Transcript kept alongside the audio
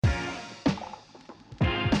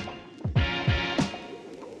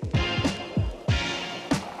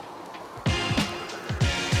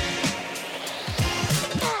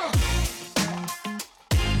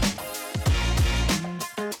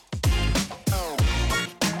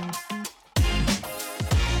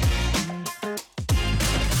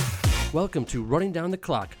Welcome to Running Down the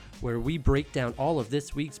Clock, where we break down all of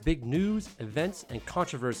this week's big news, events, and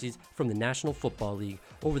controversies from the National Football League.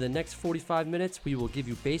 Over the next 45 minutes, we will give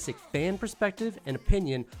you basic fan perspective and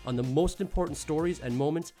opinion on the most important stories and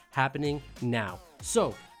moments happening now.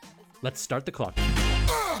 So, let's start the clock.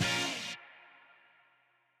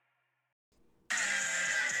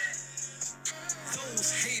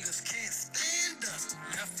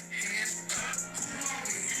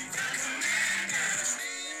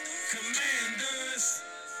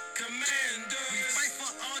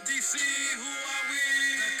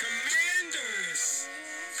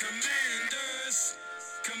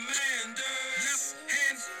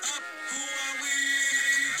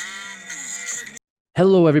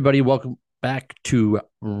 Hello, everybody. Welcome back to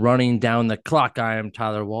Running Down the Clock. I am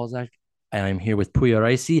Tyler Walzak, and I'm here with Poya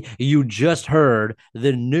Ricey. You just heard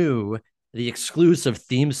the exclusive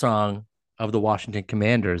theme song of the Washington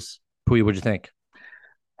Commanders. Poya, what'd you think?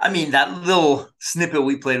 I mean, that little snippet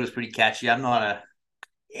we played was pretty catchy.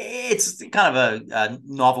 It's kind of a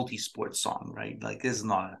novelty sports song, right? Like, this is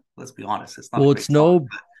not let's be honest, it's not a great song.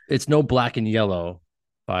 It's no Black and Yellow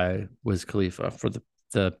by Wiz Khalifa for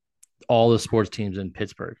the all the sports teams in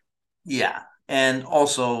Pittsburgh. Yeah. And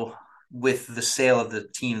also with the sale of the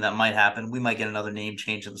team that might happen, we might get another name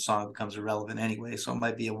change and the song becomes irrelevant anyway. So it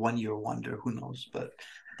might be a 1-year wonder. Who knows? But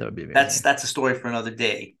that would be amazing. That's a story for another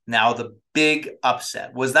day. Now, the big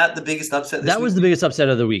upset. Was that the biggest upset this week? Was the biggest upset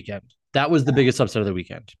of the weekend. That was the biggest upset of the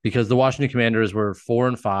weekend because the Washington Commanders were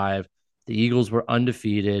 4-5. The Eagles were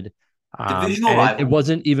undefeated. Divisional rival. It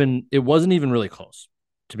wasn't even really close,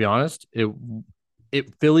 to be honest.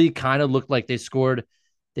 Philly kind of looked like they scored.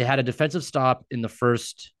 They had a defensive stop in the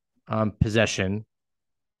first possession,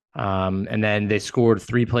 and then they scored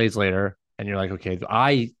 3 plays later. And you're like, okay,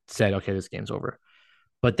 I said, okay, this game's over.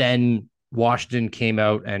 But then Washington came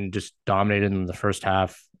out and just dominated in the first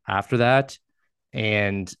half after that,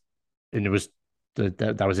 and it was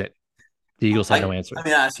that was it. The Eagles had no answer. Let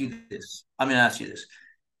me ask you this.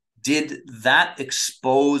 Did that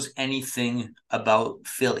expose anything about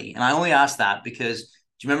Philly? And I only ask that because, do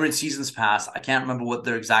you remember in seasons past, I can't remember what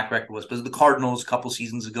their exact record was, but the Cardinals a couple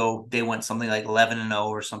seasons ago, they went something like 11-0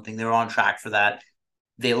 or something. They were on track for that.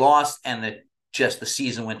 They lost, and the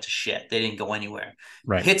season went to shit. They didn't go anywhere.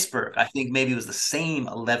 Right. Pittsburgh, I think maybe it was the same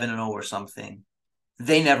 11-0 or something.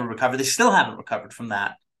 They never recovered. They still haven't recovered from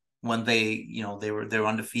that when they were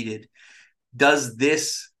undefeated. Does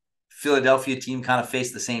this Philadelphia team kind of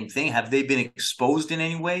face the same thing? Have they been exposed in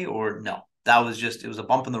any way, or no? It was a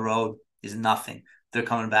bump in the road. Is nothing. They're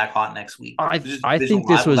coming back hot next week. I think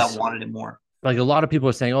this was that wanted it more. Like, a lot of people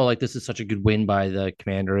are saying, oh, like, this is such a good win by the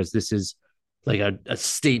Commanders. This is like a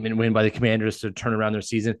statement win by the Commanders to turn around their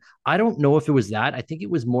season. I don't know if it was that. I think it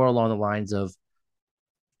was more along the lines of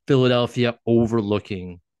Philadelphia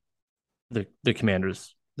overlooking the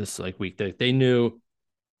Commanders this week. They knew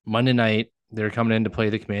Monday night they're coming in to play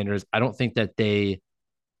the Commanders. I don't think they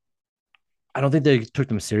took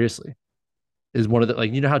them seriously. Is one of the,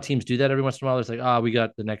 you know how teams do that every once in a while? It's like, we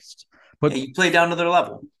got the next. But you play down to their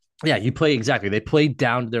level. Yeah, you play exactly. They played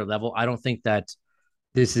down to their level. I don't think that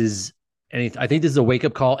this is anything. I think this is a wake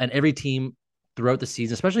up call, and every team throughout the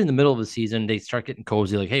season, especially in the middle of the season, they start getting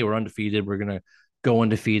cozy. Like, hey, we're undefeated. We're gonna go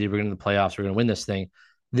undefeated. We're going to the playoffs. We're gonna win this thing.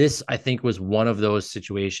 This, I think, was one of those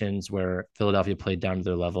situations where Philadelphia played down to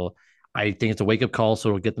their level. I think it's a wake up call, so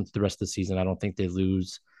it'll get them through the rest of the season. I don't think they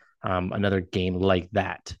lose another game like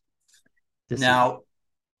that. Now,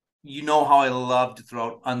 you know how I love to throw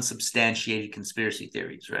out unsubstantiated conspiracy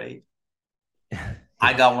theories, right? Yeah.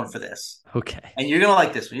 I got one for this. Okay. And you're going to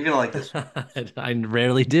like this one. I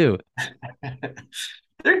rarely do.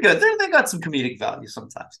 They're good. They got some comedic value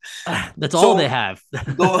sometimes. That's all they have.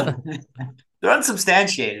 They're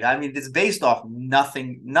unsubstantiated. I mean, it's based off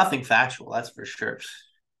nothing factual, that's for sure.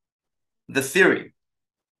 The theory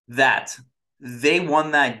that they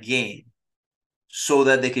won that game so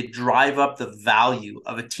that they could drive up the value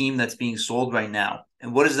of a team that's being sold right now.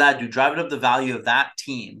 And what does that do? Drive up the value of that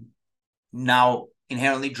team now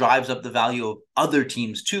inherently drives up the value of other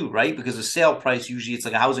teams too, right? Because the sale price, usually it's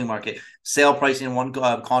like a housing market. Sale price in one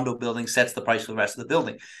condo building sets the price for the rest of the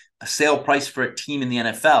building. A sale price for a team in the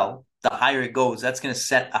NFL, the higher it goes, that's going to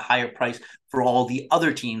set a higher price for all the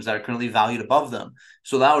other teams that are currently valued above them.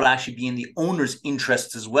 So that would actually be in the owner's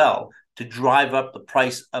interests as well to drive up the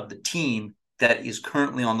price of the team that is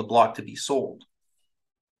currently on the block to be sold.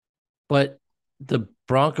 But the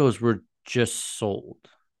Broncos were just sold.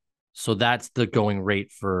 So that's the going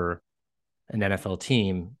rate for an NFL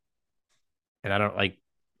team. And I don't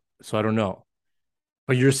know.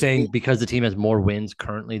 But you're saying because the team has more wins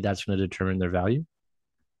currently, that's going to determine their value?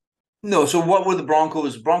 No, so what were the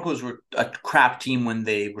Broncos? Broncos were a crap team when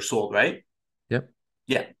they were sold, right? Yep.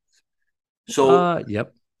 Yeah. So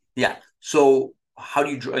Yep. yeah. So how do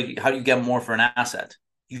you get more for an asset?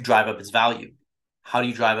 You drive up its value. How do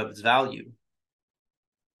you drive up its value?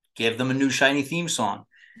 Give them a new shiny theme song.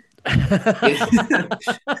 get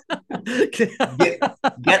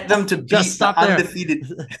get them to Just beat the stop there. undefeated.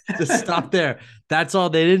 Just stop there. That's all.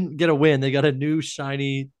 They didn't get a win. They got a new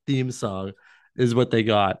shiny theme song, is what they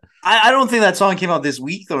got. I don't think that song came out this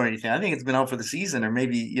week or anything. I think it's been out for the season or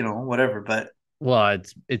maybe whatever. But Well,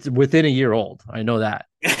 it's within a year old. I know that.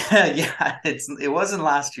 yeah, it wasn't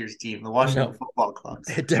last year's team, the Washington No, Football Clubs.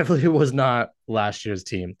 it definitely was not last year's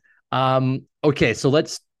team. Okay, so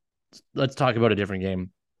let's talk about a different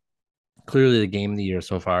game. Clearly the game of the year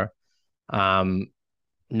so far. Um,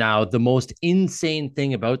 Now the most insane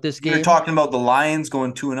thing about this You're game, talking about the Lions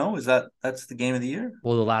going 2-0. That's the game of the year?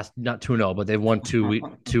 well, the last not 2-0, but they've won two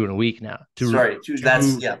in a week now. Sorry,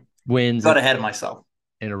 that's Two yeah. wins Got ahead of myself.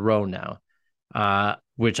 in a row now.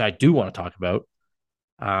 Which I do want to talk about.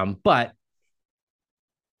 But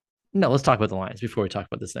no, let's talk about the Lions before we talk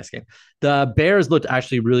about this next game. The Bears looked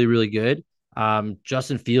actually really, really good.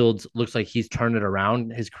 Justin Fields looks like he's turned it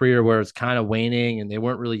around. His career where it's kind of waning and they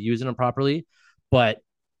weren't really using him properly, but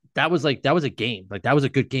that was a game. Like that was a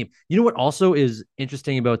good game. You know what also is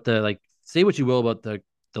interesting about the like say what you will about the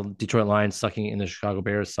Detroit Lions sucking and the Chicago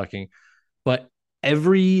Bears sucking, but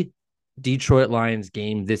every Detroit Lions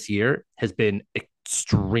game this year has been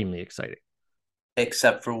extremely exciting,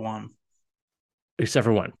 Except for one. except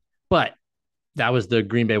for one. But that was the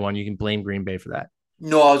Green Bay one. You can blame Green Bay for that.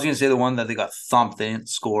 No, I was going to say the one that they got thumped. They didn't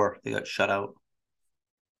score. They got shut out.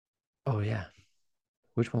 Oh yeah,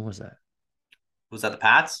 which one was that? Was that the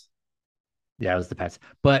Pats? Yeah, it was the Pets.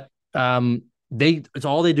 But they it's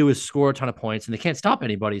all they do is score a ton of points and they can't stop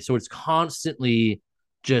anybody. So it's constantly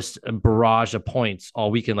just a barrage of points all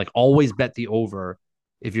weekend. Like always bet the over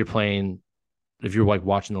if you're playing if you're like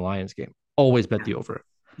watching the Lions game. Always bet the over.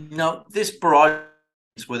 No, this barrage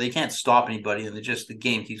where they can't stop anybody and the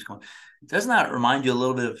game keeps going. Doesn't that remind you a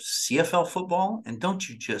little bit of CFL football? And don't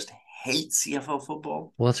you just hate CFL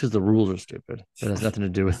football? Well, that's because the rules are stupid. It has nothing to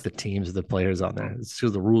do with the teams or the players on there. It's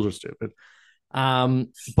because the rules are stupid.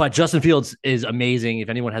 But Justin Fields is amazing. If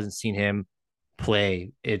anyone hasn't seen him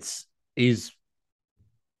play, he's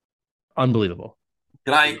unbelievable.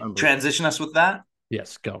 Can He's I unbelievable. transition us with that?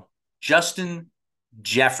 Yes, go. Justin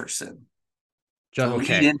Jefferson to lead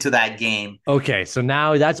Okay. into that game. Okay. So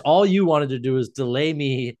now that's all you wanted to do is delay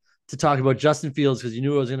me to talk about Justin Fields because you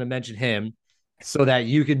knew I was going to mention him so that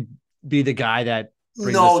you could be the guy that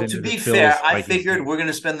brings us No, to into the be fair, Bills I Vikings figured game. we're going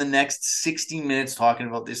to spend the next 60 minutes talking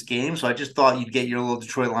about this game. So I just thought you'd get your little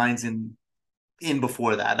Detroit Lions in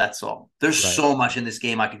before that. That's all. There's Right. so much in this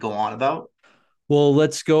game I could go on about. Well,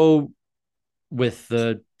 let's go with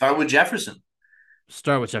the Start with Jefferson.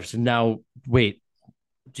 start with Jefferson. Now, wait,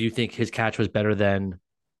 do you think his catch was better than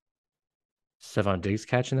Stephon Diggs'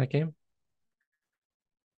 catch in that game?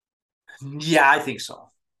 Yeah, I think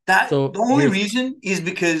so. That the So only here's reason is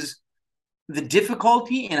because the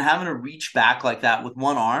difficulty in having to reach back like that with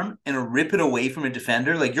one arm and rip it away from a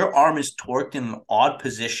defender, like your arm is torqued in an odd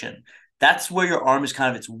position. That's where your arm is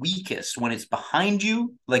kind of its weakest when it's behind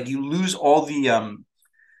you. Like you lose all the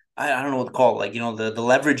I don't know what to call it. Like the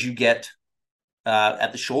leverage you get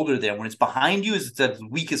at the shoulder there when it's behind you is it's at the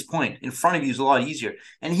weakest point. In front of you is a lot easier.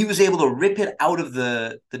 And he was able to rip it out of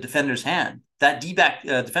the defender's hand. That D back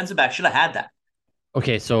defensive back should have had that.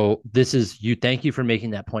 okay. So this is you. Thank you for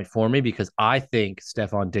making that point for me because I think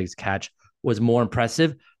Stephon Diggs' catch was more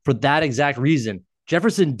impressive for that exact reason.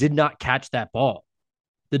 Jefferson did not catch that ball.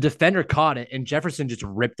 The defender caught it and Jefferson just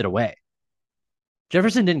ripped it away.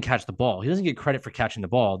 Jefferson didn't catch the ball. He doesn't get credit for catching the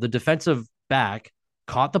ball. The defensive back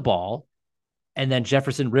caught the ball and then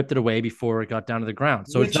Jefferson ripped it away before it got down to the ground.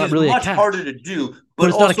 So it's Which not is really a much harder catch, to do. but But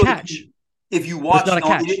it's not a also, catch. if you But it's watch, not a no,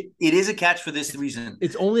 catch. it is a catch for this reason.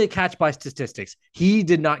 It's only a catch by statistics. He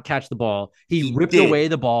did not catch the ball. He He ripped did. away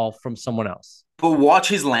the ball from someone else. But watch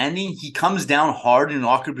his landing. He comes down hard in an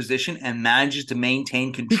awkward position and manages to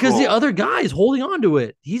maintain Because the control. other guy is holding on to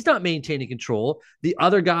it. He's not maintaining control. The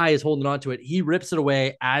other guy is holding on to it. He rips it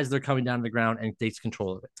away as they're coming down to the ground and takes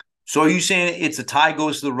control of it. So are you saying it's a tie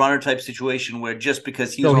goes to the runner type situation where just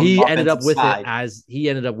because he was So on the he ended up offensive with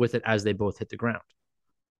it side, as they both hit the ground.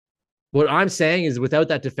 What I'm saying is without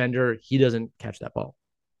that defender, he doesn't catch that ball.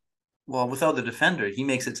 well, without the defender, he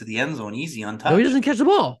makes it to the end zone easy, No, he untouched. doesn't catch the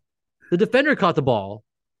ball. The defender caught the ball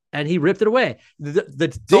and he ripped it away. The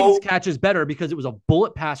Diggs So catch is better because it was a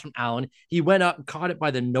bullet pass from Allen. He went up and caught it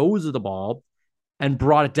by the nose of the ball and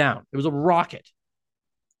brought it down. It was a rocket.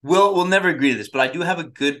 we'll never agree to this, but I do have a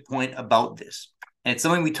good point about this, and it's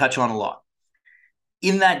something we touch on a lot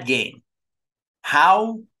in that game.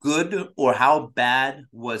 How good or how bad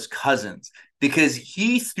was Cousins? Because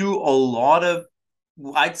he threw a lot of,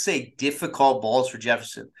 I'd say, difficult balls for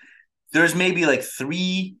Jefferson. There's maybe like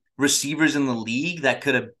three receivers in the league that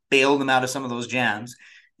could have bailed him out of some of those jams.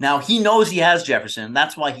 Now he knows he has Jefferson.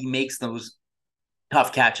 That's why he makes those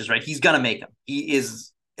tough catches, right? He's gonna make them. He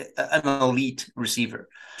is an elite receiver.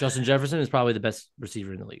 Justin Jefferson is probably the best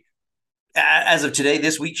receiver in the league. As of today,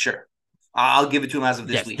 this week, sure. I'll give it to him as of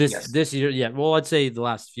this Yes, week. this Yes. this year, yeah. Well, I'd say the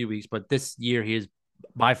last few weeks, but this year he is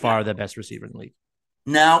by Yeah. far the best receiver in the league.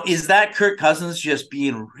 Now, is that Kirk Cousins just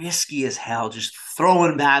being risky as hell, just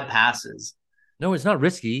throwing bad passes? No, it's not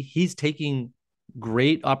risky. He's taking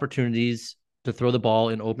great opportunities to throw the ball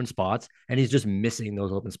in open spots, and he's just missing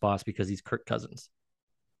those open spots because he's Kirk Cousins.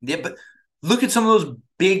 Yeah, but look at some of those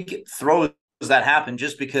big throws that happened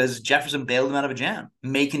just because Jefferson bailed him out of a jam,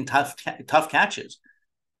 making tough catches.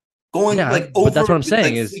 Going Yeah, like but over, that's what I'm saying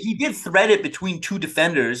like is he did thread it between two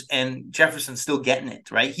defenders, and Jefferson still getting it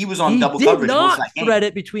right. He was on he double did coverage most of not that game. thread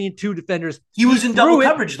it between two defenders. He He was in double threw it.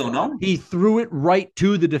 coverage though. No, He threw it right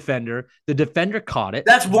to the defender. The defender caught it.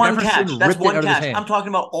 that's one catch. Jefferson That's ripped it one out of his catch. I'm hand. talking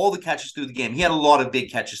about all the catches through the game. He had a lot of big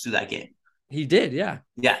catches through that game. He did, yeah.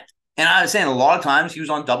 Yeah, and I was saying a lot of times he was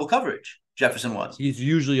on double coverage. Jefferson was. He's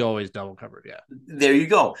usually always double covered, yeah. There you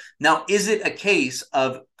go. Now, is it a case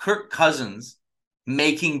of Kirk Cousins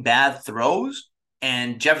making bad throws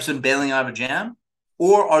and Jefferson bailing out of a jam,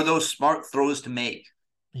 or are those smart throws to make?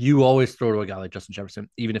 You always throw to a guy like Justin Jefferson,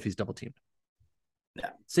 even if he's double teamed.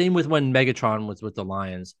 Yeah. Same with when Megatron was with the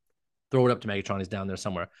Lions. Throw it up to Megatron. He's down there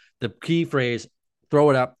somewhere. The key phrase,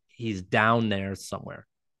 throw it up. He's down there somewhere.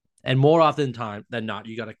 And more often than not,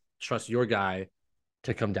 you got to trust your guy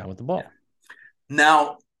to come down with the ball. Yeah.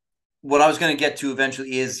 Now, what I was going to get to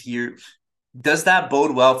eventually is here, does that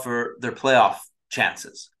bode well for their playoff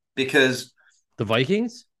chances? Because the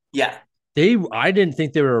Vikings, yeah, I didn't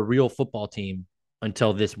think they were a real football team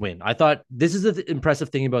until this win. I thought this is the impressive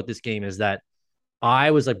thing about this game is that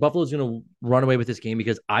I was like, Buffalo's going to run away with this game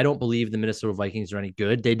because I don't believe the Minnesota Vikings are any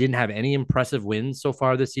good. They didn't have any impressive wins so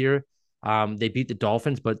far this year. They beat the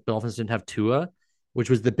Dolphins, but the Dolphins didn't have Tua, which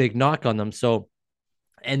was the big knock on them. So,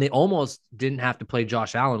 and they almost didn't have to play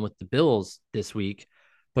Josh Allen with the Bills this week,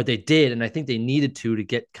 but they did. And I think they needed to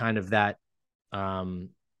get kind of that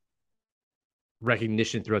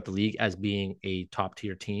recognition throughout the league as being a top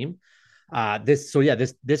tier team.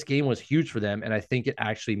 This game was huge for them, and I think it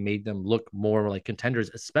actually made them look more like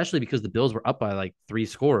contenders, especially because the Bills were up by like 3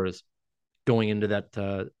 scores going into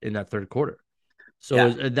that in that third quarter. So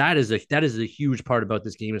yeah. that is a huge part about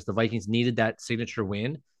this game is the Vikings needed that signature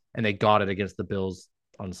win, and they got it against the Bills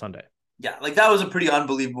on Sunday. Yeah, like that was a pretty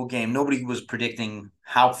unbelievable game. Nobody was predicting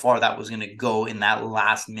how far that was going to go in that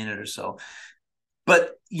last minute or so.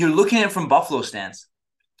 But you're looking at it from Buffalo's stance.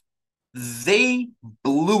 They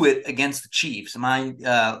blew it against the Chiefs.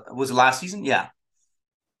 Was it last season? Yeah.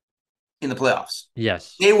 In the playoffs.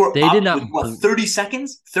 Yes. They were they up did not with what, 30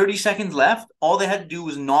 seconds? 30 seconds left. All they had to do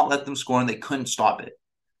was not let them score, and they couldn't stop it.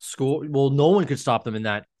 Score. Well, no one could stop them in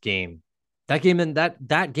that game. That game and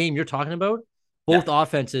that game you're talking about, both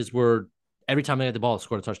offenses were every time they had the ball,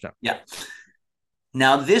 scored a touchdown. Yeah.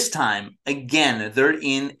 Now, this time, again, they're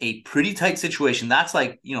in a pretty tight situation. That's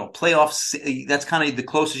like, playoffs. That's kind of the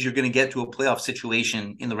closest you're going to get to a playoff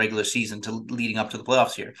situation in the regular season to leading up to the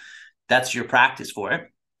playoffs here. That's your practice for it.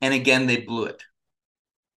 And again, they blew it.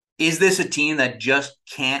 Is this a team that just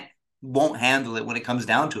won't handle it when it comes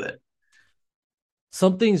down to it?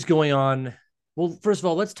 Something's going on. Well, first of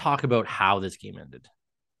all, let's talk about how this game ended.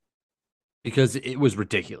 Because it was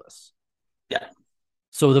ridiculous. Yeah.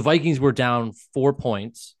 So the Vikings were down 4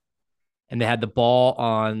 points, and they had the ball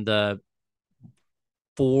on the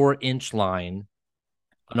 4-inch line,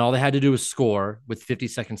 and all they had to do was score with 50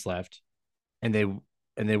 seconds left, and they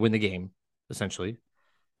win the game essentially.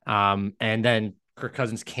 And then Kirk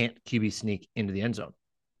Cousins can't QB sneak into the end zone.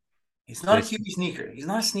 He's not a QB sneaker. He's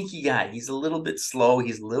not a sneaky guy. He's a little bit slow.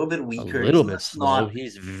 He's a little bit weaker. A little bit slow.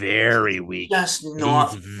 He's very weak. Just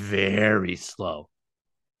not. He's very slow.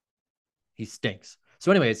 He stinks.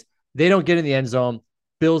 So anyways, they don't get in the end zone.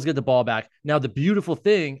 Bills get the ball back. Now, the beautiful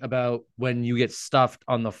thing about when you get stuffed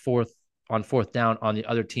on fourth down on the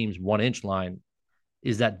other team's 1-inch line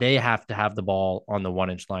is that they have to have the ball on the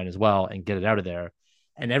 1-inch line as well and get it out of there.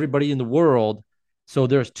 And everybody in the world, so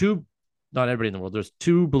there's not everybody in the world, there's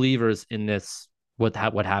 2 believers in this, what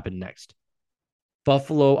happened next.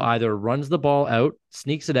 Buffalo either runs the ball out,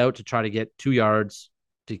 sneaks it out to try to get 2 yards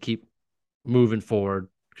to keep moving forward,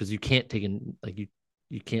 because you can't take in, like,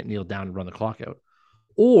 you can't kneel down and run the clock out.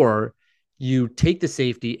 or you take the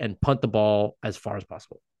safety and punt the ball as far as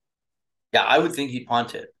possible. Yeah, I would think he'd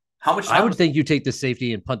punt it. How much I time would was it? think you take the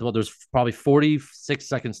safety and punt the ball. There's probably 46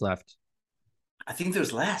 seconds left. I think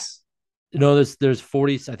there's less. No, there's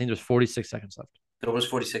 40. I think there's 46 seconds left, There was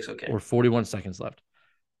 46. Okay. or 41 seconds left.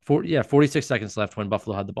 46 seconds left when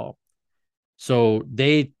Buffalo had the ball. So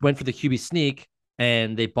they went for the QB sneak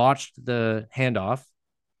and they botched the handoff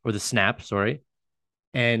or the snap, sorry,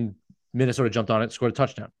 and Minnesota jumped on it, scored a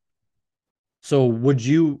touchdown. So would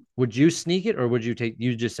you sneak it or would you take?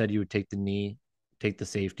 You just said you would take the knee, take the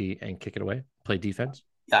safety, and kick it away, play defense.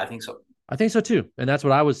 Yeah, I think so. I think so too, and that's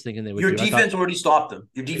what I was thinking they would Your do. I thought defense already stopped them.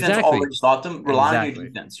 Your defense exactly, already stopped them. Rely on your exactly.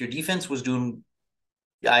 defense. Your defense was doing.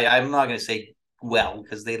 I'm not going to say well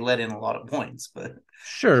because they let in a lot of points, but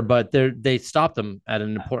Sure, but they stopped them at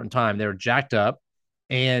an important time. They were jacked up,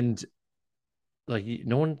 and like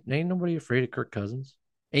no one, ain't nobody afraid of Kirk Cousins.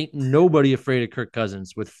 Ain't nobody afraid of Kirk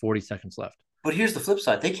Cousins with 40 seconds left. here's the flip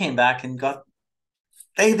side. They came back and got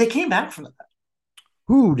they came back from that.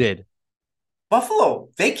 Who did? Buffalo.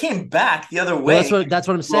 They came back the other Well, way that's what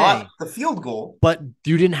I'm and got saying. the field goal. But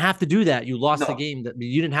you didn't have to do that. You lost the No, game. That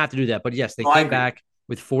you didn't have to do that. But yes, they no, I came agree. back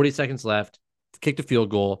with 40 seconds left, kicked a field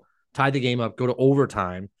goal, tied the game up, go to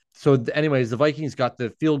overtime. So, anyways, the Vikings got the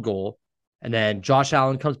field goal, and then Josh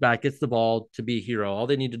Allen comes back, gets the ball to be a hero. All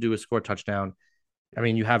they need to do is score a touchdown. I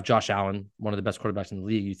mean, you have Josh Allen, one of the best quarterbacks in the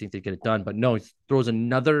league. You think they get it done, but no, he throws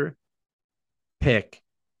another pick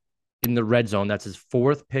in the red zone. That's his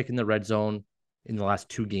fourth pick in the red zone in the last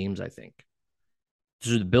two games, I think.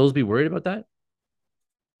 Should the Bills be worried about that?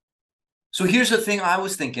 So here's the thing I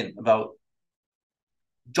was thinking about.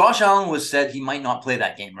 Josh Allen was said he might not play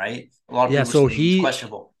that game, right? A lot of Yeah, people were so saying he's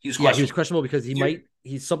questionable. He was he was questionable. questionable because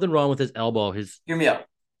he's something wrong with his elbow, his Hear me out.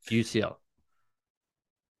 UCL.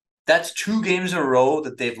 That's 2 games in a row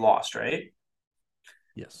that they've lost, right?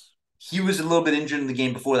 Yes. He was a little bit injured in the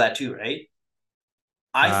game before that too, right?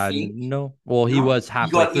 I think No. Well, he no. was He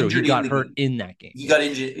halfway got through. He injured in got the hurt game. in that game. He got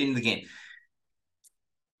injured in the game.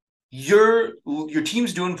 Your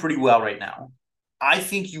team's doing pretty well right now. I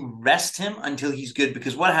think you rest him until he's good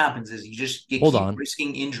because what happens is you Hold keep on.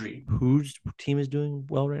 risking injury. Whose team is doing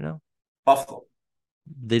well right now? Buffalo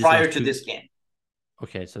They just prior lost to two. this game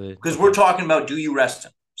Okay, so because we're okay. talking about do you rest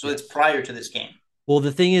him? So it's Yes. prior to this game. Well,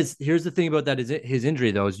 the thing is, here's the thing about that is his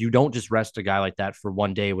injury though is you don't just rest a guy like that for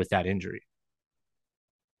one day with that injury.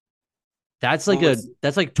 Well,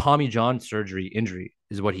 That's like Tommy John surgery injury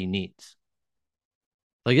is what he needs.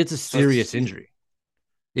 Like it's a so it's a serious season. injury.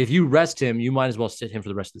 If you rest him, you might as well sit him for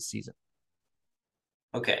the rest of the season.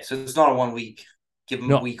 Okay, so it's not a 1 week. Give him a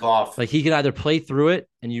No, week off. like he can either play through it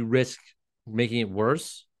and you risk making it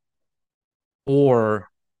worse, or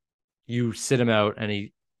you sit him out and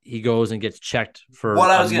he goes and gets checked for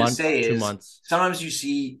What I a was gonna month, say two is months. sometimes you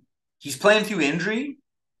see he's playing through injury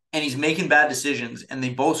and he's making bad decisions and they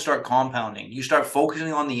both start compounding. You start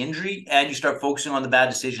focusing on the injury and you start focusing on the bad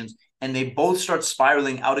decisions and they both start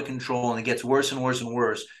spiraling out of control and it gets worse and worse and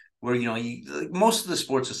worse where most of the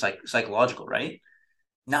sports are psychological, right?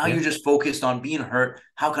 Now Yeah, you're just focused on being hurt.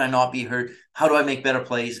 How can I not be hurt? How do I make better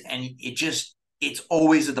plays? And it's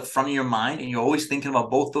always at the front of your mind and you're always thinking about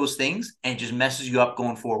both those things and it just messes you up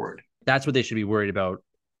going forward. that's what they should be worried about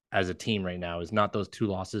as a team right now. Is not those two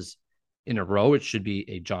losses in a row. It should be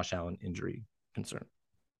a Josh Allen injury concern.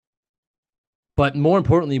 But more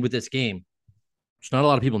importantly, with this game, which not a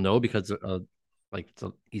lot of people know because like it's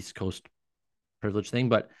an East Coast privilege thing.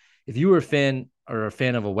 But if you were a fan or a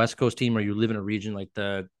fan of a West Coast team, or you live in a region like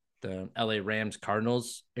the LA Rams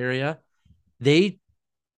Cardinals area, they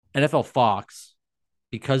NFL Fox,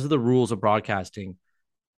 because of the rules of broadcasting,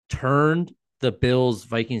 turned the Bills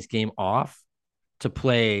Vikings game off to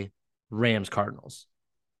play Rams Cardinals.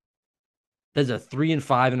 There's a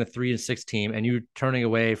 3-5 and a 3-6 team, and you're turning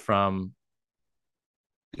away from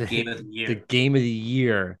The game of the the year. game of the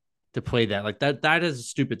year to play that. Like that is a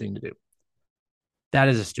stupid thing to do. That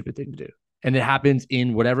is a stupid thing to do. And it happens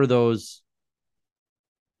in whatever those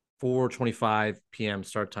 4:25 p.m.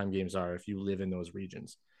 start time games are. If you live in those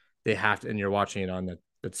regions, they have to, and you're watching it on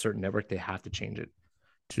that certain network, they have to change it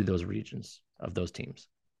to those regions of those teams.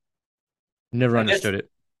 Never I guess understood it.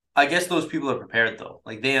 I guess those people are prepared though.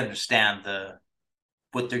 Like they understand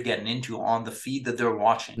what they're getting into on the feed that they're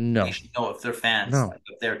watching. They No, should know if they're fans no. like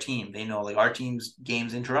of their team. They know like our team's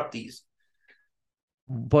games interrupt these.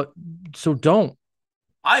 But so don't.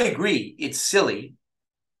 I agree, it's silly,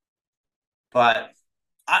 but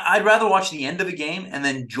I'd rather watch the end of a game and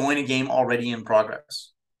then join a game already in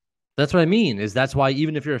progress. That's what I mean. Is that's why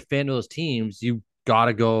even if you're a fan of those teams, you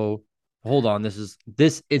gotta go. Hold on, this.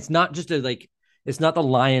 It's not just a like. It's not the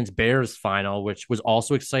Lions Bears final, which was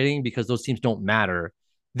also exciting because those teams don't matter.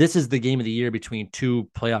 This is the game of the year between two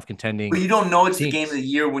playoff But contending you don't know it's the game of teams. the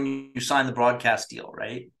year when you sign the broadcast deal,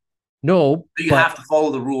 right? No, So you but have to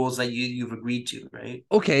follow the rules that you've agreed to, right?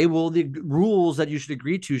 okay, well, the rules that you should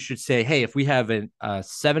agree to should say, hey, if we have a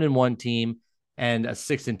 7-1 team and a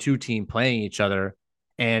 6-2 team playing each other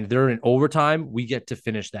and they're in overtime, we get to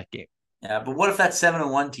finish that game. Yeah, but what if that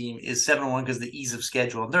 7-1 team is 7-1 because of the ease of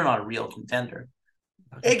schedule and they're not a real contender?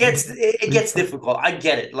 It gets difficult. I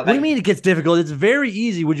get it. Like What do you mean it gets difficult? It's very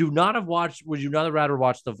easy. Would you not rather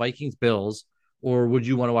watch the Vikings Bills, or would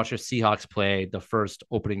you want to watch the Seahawks play the first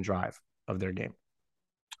opening drive of their game?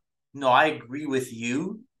 no, I agree with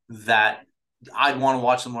you that I'd want to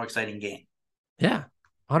watch the more exciting game. Yeah,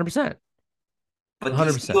 100%. But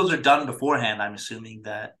these 100%. deals are done beforehand. I'm assuming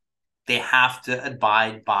that they have to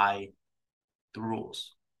abide by the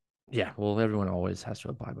rules. Yeah, well, everyone always has to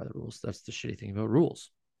abide by the rules. That's the shitty thing about rules.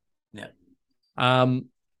 Yeah. Um,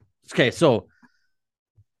 okay, so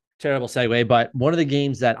terrible segue, but one of the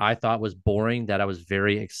games that I thought was boring that I was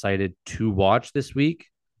very excited to watch this week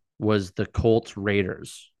was the Colts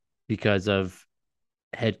Raiders because of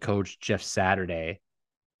head coach Jeff Saturday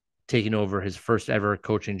taking over his first ever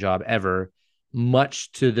coaching job ever,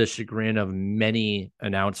 much to the chagrin of many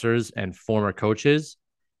announcers and former coaches.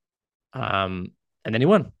 And then he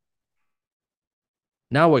won.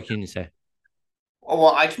 Now, what can you say? Oh,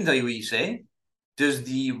 well, I can tell you what you say. Does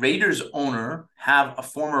the Raiders owner have a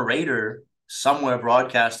former Raider somewhere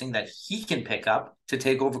broadcasting that he can pick up to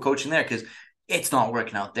take over coaching there? Because it's not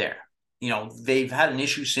working out there. They've had an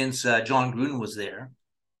issue since John Gruden was there,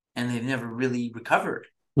 and they've never really recovered.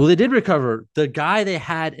 Well, they did recover. The guy they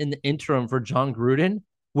had in the interim for John Gruden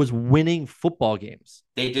was winning football games,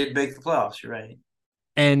 They did make the playoffs. You're right.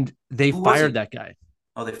 and they Who was fired he? that guy.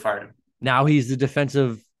 Oh, they fired him. Now he's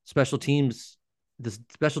the special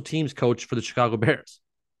teams coach for the Chicago Bears.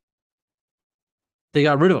 They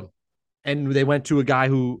got rid of him, and they went to a guy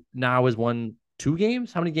who now has won 2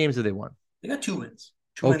 games. How many games have they won? They got 2 wins.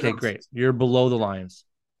 2 wins Okay, on the great. season. You're below the Lions.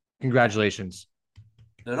 Congratulations.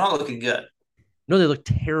 They're not looking good. No, they look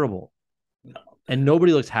terrible, No. and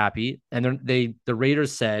nobody looks happy. And the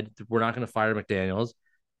Raiders said we're not going to fire McDaniels,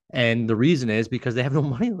 and the reason is because they have no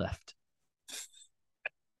money left.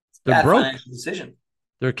 They're Bad broke. financial decision.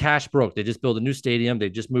 They're cash broke. They just built a new stadium. They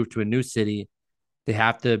just moved to a new city.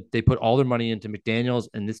 They put all their money into McDaniels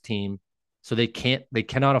and this team, so they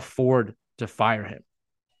cannot afford to fire him.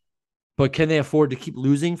 But can they afford to keep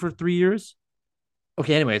losing for 3 years?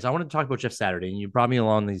 Okay, anyways, I want to talk about Jeff Saturday, and you brought me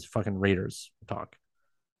along these fucking Raiders talk.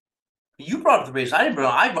 You brought up the Raiders. I didn't.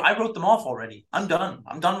 I wrote them off already. I'm done.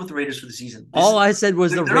 I'm done with the Raiders for the season. All I said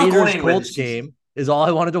was the They're not going Raiders anywhere Colts this season. game is all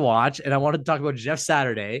I wanted to watch, and I wanted to talk about Jeff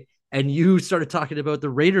Saturday, and you started talking about the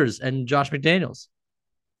Raiders and Josh McDaniels.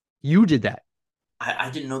 You did that.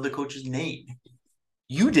 I didn't know the coach's name.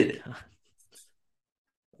 You did it.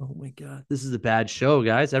 Oh my god, this is a bad show,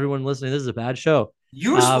 guys. Everyone listening, this is a bad show.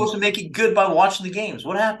 You were supposed to make it good by watching the games.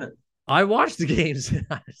 What happened? I watched the games.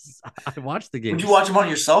 I watched the games. Would you watch them on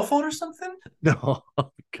your cell phone or something? No,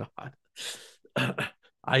 oh god.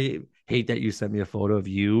 I hate that you sent me a photo of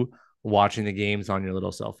you watching the games on your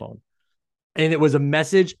little cell phone. And it was a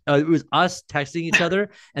message. It was us texting each other,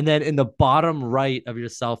 and then in the bottom right of your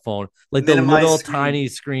cell phone, like the little tiny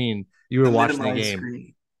screen, you were watching the game.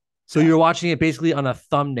 Screen. So you're watching it basically on a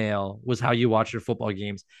thumbnail. Was how you watch your football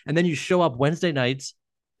games, and then you show up Wednesday nights,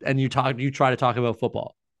 and you try to talk about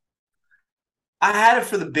football. I had it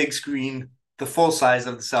for the big screen, the full size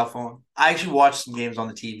of the cell phone. I actually watched some games on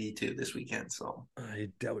the TV too this weekend. So I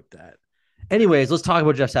doubt that. Anyways, let's talk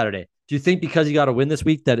about Jeff Saturday. Do you think because he got a win this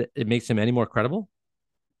week that it makes him any more credible?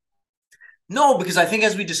 no, because I think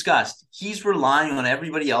as we discussed, he's relying on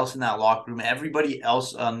everybody else in that locker room, everybody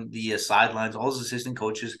else on the sidelines, all his assistant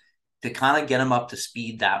coaches to kind of get him up to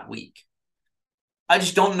speed that week. I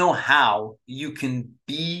just don't know how you can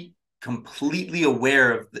be completely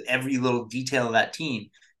aware of every little detail of that team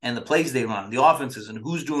and the plays they run, the offenses, and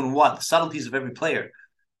who's doing what, the subtleties of every player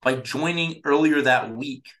by joining earlier that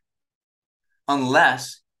week,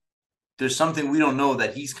 unless there's something we don't know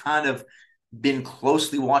that he's kind of been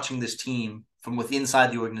closely watching this team from within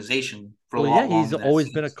inside the organization for a lot longer. He's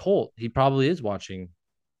always been a Colt. He probably is watching.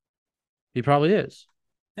 He probably is.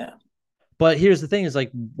 Yeah. But here's the thing: is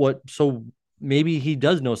like what? So maybe he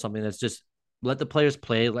does know something that's just let the players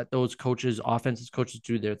play, let those coaches, offensive coaches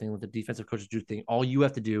do their thing, let the defensive coaches do their thing. All you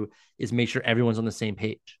have to do is make sure everyone's on the same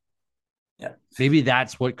page. Yeah. Maybe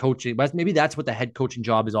that's what coaching, but maybe that's what the head coaching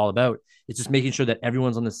job is all about. It's just making sure that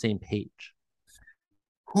everyone's on the same page.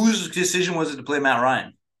 Whose decision was it to play Matt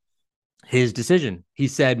Ryan? His decision. He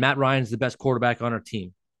said Matt Ryan's the best quarterback on our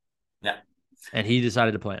team, Yeah. and he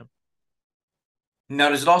decided to play him. Now,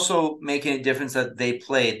 does it also make any difference that they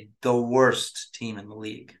played the worst team in the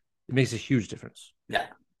league? It makes a huge difference Yeah.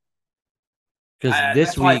 because this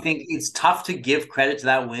That's why I week, think it's tough to give credit to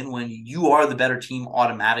that win when you are the better team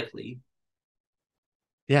automatically.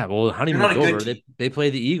 yeah. Well, honey You're not moved a good over. team. They play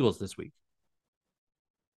the Eagles this week.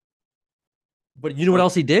 But you know what Okay.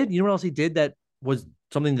 else he did? You know what else he did that was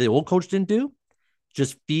something the old coach didn't do?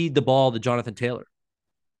 Just feed the ball to Jonathan Taylor,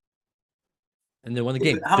 and they won the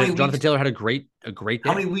game. How many Jonathan weeks? Taylor had a great How day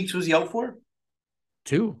many weeks was he out for?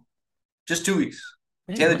 too. Just 2 weeks.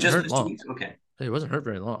 Yeah, he Taylor wasn't just hurt missed two long. weeks. Okay. He wasn't hurt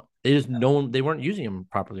very long. They just no they weren't using him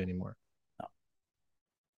properly anymore.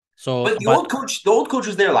 So, But but the old coach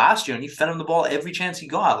was there last year, and he fed him the ball every chance he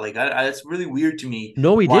got. Like, it's really weird to me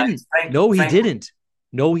no, he why didn't. No, he didn't.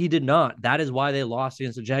 No, he did not. That is why they lost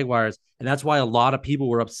against the Jaguars, and that's why a lot of people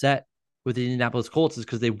were upset with the Indianapolis Colts is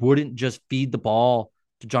because they wouldn't just feed the ball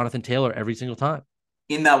to Jonathan Taylor every single time.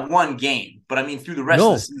 in that one game. But I mean, through the rest of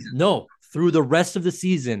the No, season. no. Through the rest of the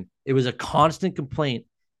season, it was a constant complaint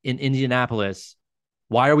in Indianapolis.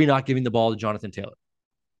 Why are we not giving the ball to Jonathan Taylor?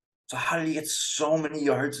 So how did he get so many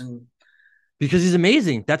yards? And Because he's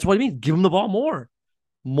amazing. That's what I mean. Give him the ball more.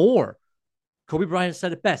 More. Kobe Bryant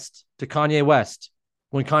said it best to Kanye West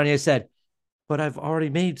when Kanye said, but I've already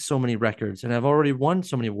made so many records and I've already won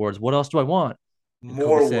so many awards. What else do I want? And Kobe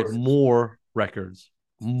more said, words? more records,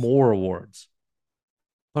 more awards.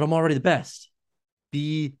 But I'm already the best.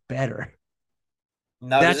 Be better.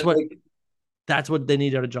 Now does That's it what like? that's what they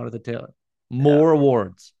need out of Jonathan Taylor. Yeah. More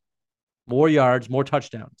awards, more yards, more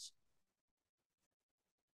touchdowns.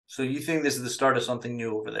 So you think this is the start of something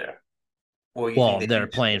new over there, or you think Well, they they're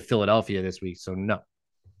finished playing it? Philadelphia this week, so no.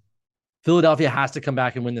 Philadelphia has to come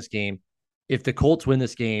back and win this game. If the Colts win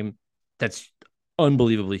this game, that's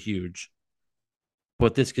unbelievably huge.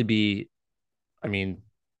 But this could be, I mean,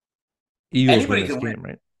 Eagles win Anybody this can win. game,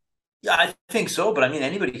 right? Yeah, I think so. But I mean,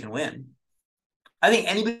 anybody can win. I think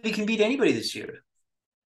anybody can beat anybody this year,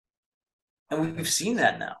 and we've seen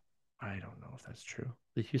that now. I don't know if that's true.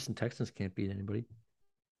 The Houston Texans can't beat anybody.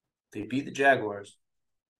 They beat the Jaguars.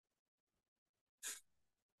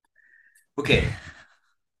 Okay,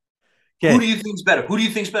 who do Okay. you think's better? Who do you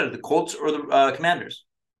think's better, the Colts or the Commanders?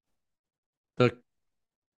 The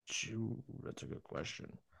that's a good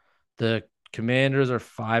question. The Commanders are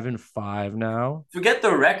 5-5 now. Forget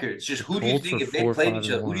the records. Just The who do you Colts are think if they four, played five, each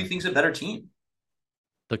and other? Who do you one. think's a better team?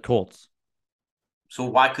 The Colts. So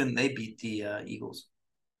why couldn't they beat the Eagles?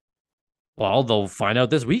 Well, they'll find out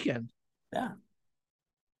this weekend. Yeah.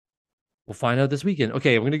 We'll find out this weekend.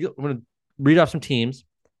 Okay, I'm gonna read off some teams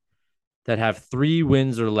that have 3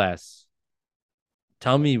 wins or less.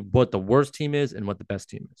 Tell me what the worst team is and what the best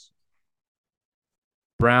team is.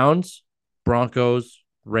 Browns, Broncos,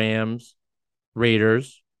 Rams,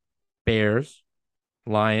 Raiders, Bears,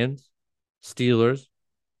 Lions, Steelers,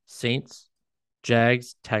 Saints,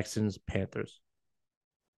 Jags, Texans, Panthers.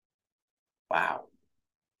 Wow.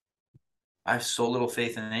 I have so little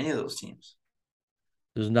faith in any of those teams.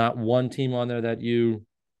 There's not one team on there that you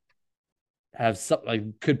have some,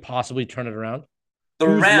 like could possibly turn it around. The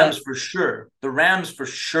Who's Rams left? for sure. The Rams for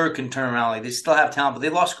sure can turn around. Like they still have talent, but they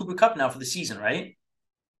lost Cooper Cup now for the season, right?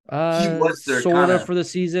 He was their Sort kind of of for the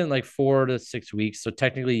season, like 4 to 6 weeks. So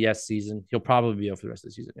technically, yes, season. He'll probably be out for the rest of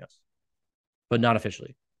the season, yes, but not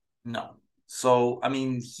officially. no. So I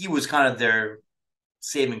mean, he was kind of their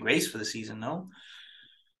saving grace for the season. No,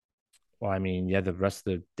 Well, I mean, yeah, the rest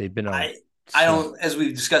of the they've been on I I some. don't. As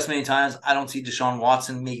we've discussed many times, I don't see Deshaun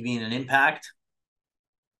Watson making an impact.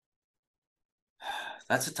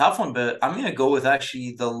 That's a tough one, but I'm going to go with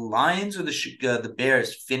actually the Lions or the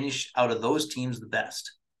Bears finish out of those teams the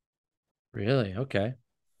best. Really? Okay.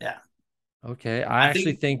 Yeah. Okay. I I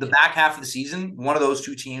actually think the think, back half of the season, one of those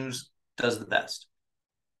two teams does the best.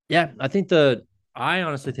 yeah, I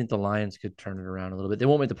honestly think the Lions could turn it around a little bit. They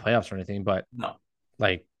won't make the playoffs or anything, but No.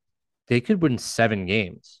 like they could win 7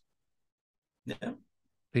 games. Yeah.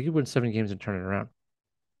 They could win 7 games and turn it around.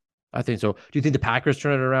 I think so. Do you think the Packers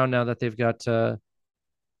turn it around now that they've got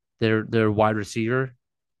their wide receiver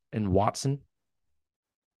and Watson?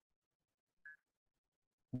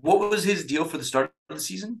 What was his deal for the start of the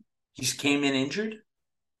season? He came in injured.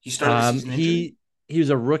 He started the season injured. He was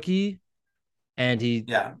a rookie and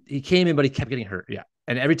Yeah. he came in, but he kept getting hurt. Yeah.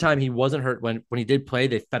 And every time he wasn't hurt, when he did play,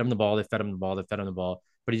 they fed him the ball, they fed him the ball, they fed him the ball,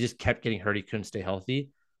 but he just kept getting hurt. He couldn't stay healthy.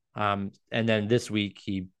 And then this week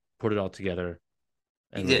he put it all together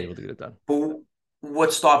He and was did. able to get it done. But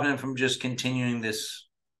what's stopping him from just continuing this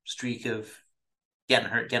streak of getting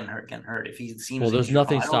hurt? If he Well, seems there's injured,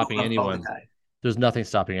 nothing I don't know stopping enough about the anyone. guy. There's nothing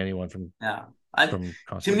stopping anyone Yeah. I from To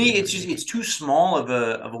constantly me, being it's just underneath. it's too small of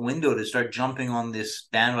a window to start jumping on this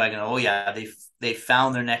bandwagon. Oh yeah, they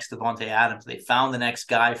found their next Devontae Adams. They found the next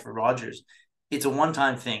guy for Rodgers. It's a one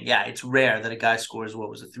time thing. Yeah, it's rare that a guy scores what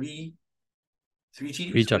was it, three Three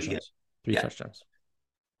TDs? What did he get? touchdowns. Three Yeah, touchdowns.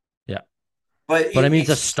 Yeah. but But I mean, it's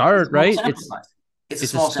a it's start, a small right? sample size. It's a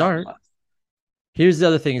It's a small sample start. size. Here's the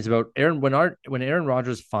other thing is about Aaron when Aaron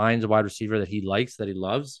Rodgers finds a wide receiver that he likes, that he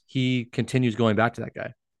loves, he continues going back to that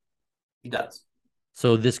guy. He does.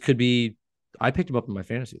 So this could be I picked him up in my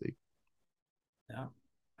fantasy league. Yeah.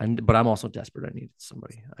 And but I'm also desperate. I need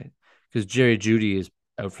somebody. Because Jerry Judy is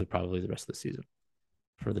out for probably the rest of the season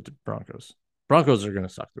for the Broncos. Broncos are going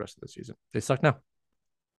to suck the rest of the season. They suck now.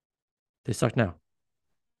 They suck now.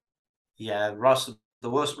 Yeah, Russell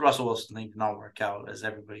Wilson thing did not work out, as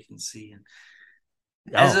everybody can see. And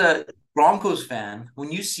as Oh, a Broncos fan,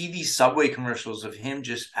 when you see these Subway commercials of him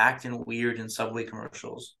just acting weird in Subway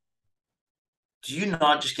commercials, do you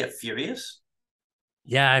not just get furious?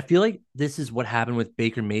 yeah. I feel like this is what happened with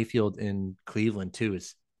Baker Mayfield in Cleveland too.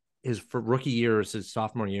 Is his for rookie year or his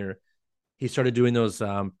sophomore year, he started doing those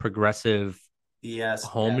progressive Yes,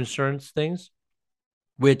 home yeah. insurance things,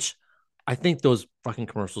 which I think those fucking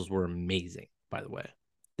commercials were amazing. By the way,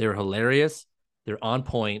 they were hilarious. They're on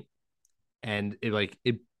point, and it.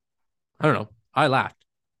 I don't know. I laughed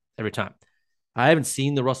every time. I haven't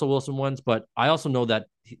seen the Russell Wilson ones, but I also know that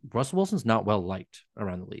Russell Wilson's not well liked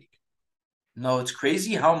around the league. No, it's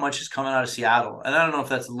crazy how much is coming out of Seattle. And I don't know if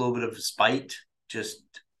that's a little bit of a spite, just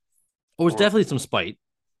Oh, it's or definitely some spite.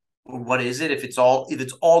 or what is it? If it's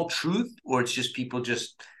all truth, or it's just people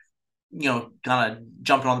just kind of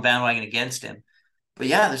jumping on the bandwagon against him. But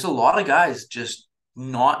yeah, there's a lot of guys just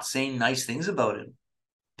not saying nice things about him.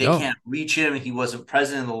 They No, can't reach him. He wasn't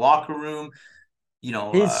present in the locker room. You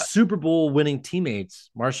know, his Super Bowl winning teammates,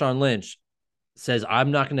 Marshawn Lynch, says,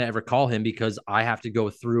 I'm not going to ever call him because I have to go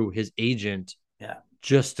through his agent yeah.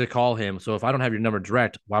 just to call him. So if I don't have your number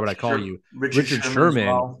direct, why would I call you? Richard Richard Sherman as Sherman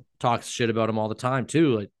well. talks shit about him all the time,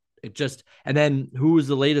 too. Like, it just, and then who was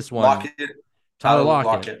the latest one? Lockett, Tyler Tyler Lockett.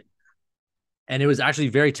 Lockett. And it was actually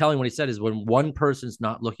very telling what he said is when one person's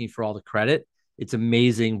not looking for all the credit, it's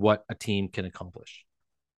amazing what a team can accomplish.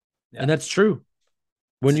 And Yeah, that's true.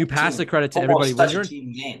 When it's you a pass the team. credit to everybody, Football's when such a you're,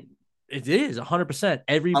 team game. it is 100%.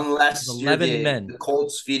 Every Unless you're 11 the men. the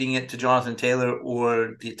Colts feeding it to Jonathan Taylor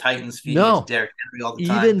or the Titans feeding it to No, Derrick Henry all the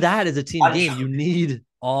time. even that is a team I'm game. You need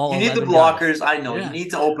You all need the 11 guys. blockers. I know you Yeah. need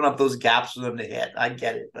to open up those gaps for them to hit. I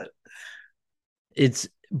get it, but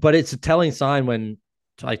But it's a telling sign when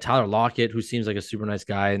like Tyler Lockett, who seems like a super nice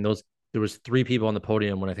guy, and those there was three people on the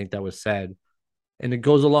podium when I think that was said. And it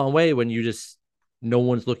goes a long way when you just no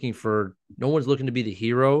one's looking to be the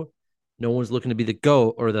hero. No one's looking to be the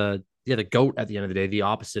goat or the goat at the end of the day, the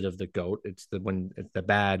opposite of the goat. It's the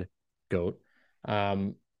bad goat.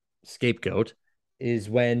 Um Scapegoat is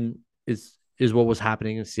when is what was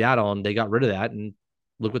happening in Seattle, and they got rid of that, and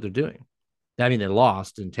look what they're doing. I mean, they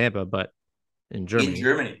lost in Tampa, but in in Germany.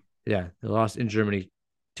 Germany. Yeah, they lost in Germany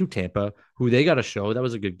to Tampa, who they got a show. That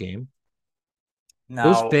was a good game.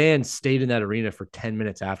 Those Now, fans stayed in that arena for 10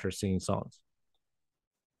 minutes after singing songs.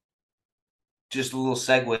 just a little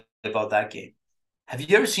segue about that game. Have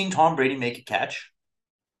you ever seen Tom Brady make a catch?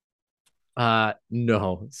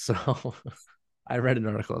 No. So I read an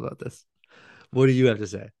article about this. What do you have to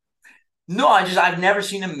say? No, I've never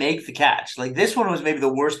seen him make the catch. Like this one was maybe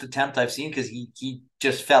the worst attempt I've seen because he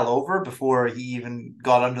just fell over before he even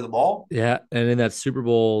got under the ball. Yeah, and in that Super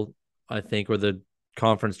Bowl, I think, or the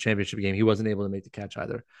conference championship game, he wasn't able to make the catch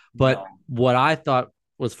either. But No, what I thought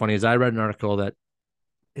was funny is I read an article that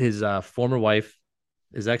his former wife,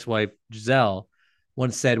 his ex-wife Giselle,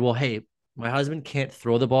 once said, "Well, hey, my husband can't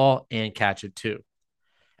throw the ball and catch it too."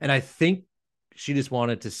 And I think she just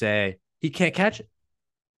wanted to say he can't catch it.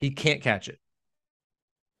 He can't catch it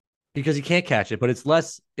because he can't catch it. But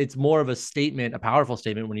it's more of a statement, a powerful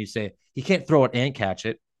statement when you say he can't throw it and catch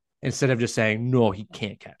it instead of just saying, no, he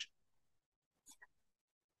can't catch it.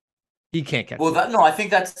 He can't catch well, the ball. no, I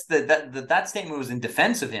think that statement was in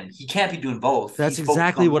defense of him. He can't be doing both. That's He's focused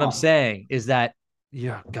exactly on what I'm one. saying is that,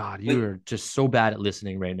 yeah, God, But you're just so bad at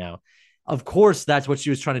listening right now. Of course, that's what she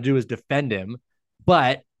was trying to do is defend him.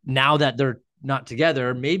 But now that they're not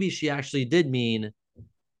together, maybe she actually did mean,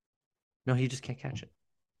 no, he just can't catch it.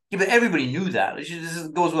 yeah, but everybody knew that. This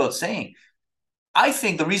goes without saying. I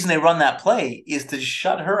think the reason they run that play is to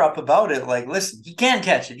shut her up about it. Like, listen, he can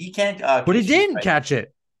catch it. He can't. But Okay, he she's didn't right. catch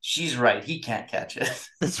it. She's right. He can't catch it.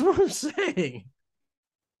 That's what I'm saying.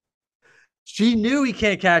 She knew he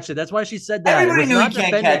can't catch it. That's why she said that. It Everybody was knew he not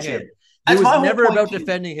can't defending catch him. it. It That's was my whole never point about too.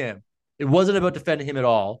 defending him. It wasn't about defending him at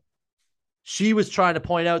all. She was trying to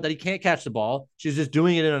point out that he can't catch the ball. She's just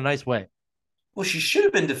doing it in a nice way. Well, she should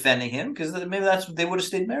have been defending him because maybe that's they would have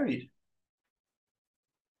stayed married.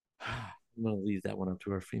 I'm going to leave that one up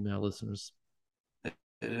to our female listeners.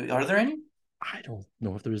 Are there any? I don't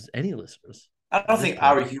know if there's any listeners I at don't this think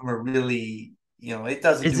point. our humor really, it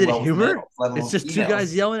doesn't Is do it well with humor? males, let It's alone just two guys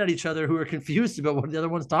females. yelling at each other who are confused about what the other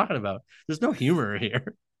one's talking about. There's no humor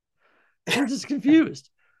here. They're just confused.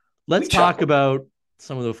 We Let's talk chuckle. about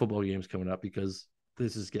some of the football games coming up because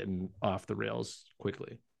this is getting off the rails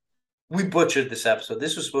quickly. We butchered this episode.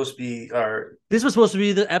 This was supposed to be our This was supposed to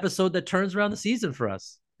be the episode that turns around the season for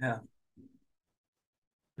us. yeah.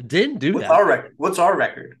 It didn't do What's that. our record? What's our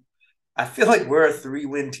record? I feel like we're a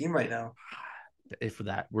 3-win team right now. If for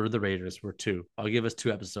that, we're the Raiders. We're two. I'll give us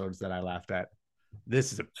two episodes that I laughed at.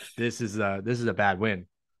 This is a this is a bad win.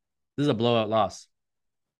 This is a blowout loss.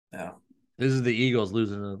 Yeah. This is the Eagles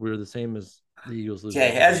losing. We're the same as the Eagles losing.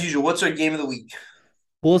 Okay, as usual, what's our game of the week?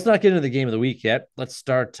 Well, let's not get into the game of the week yet. Let's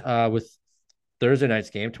start with Thursday night's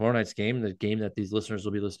game, tomorrow night's game, the game that these listeners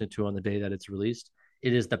will be listening to on the day that it's released.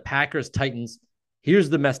 It is the Packers Titans. Here's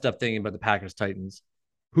the messed up thing about the Packers Titans.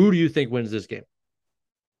 Who do you think wins this game?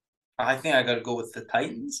 I think I got to go with the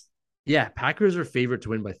Titans. Yeah, Packers are favored to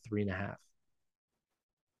win by 3.5.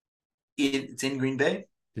 It's in Green Bay,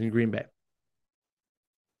 In Green Bay.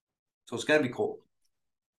 so it's going to be cold.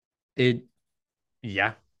 It,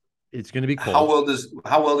 yeah, it's going to be How cold. well does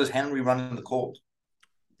how well does Henry run in the cold?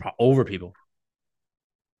 Over people.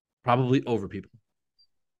 Probably over people.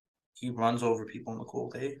 He runs over people in the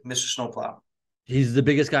cold, eh? Mr. Snowplow. He's the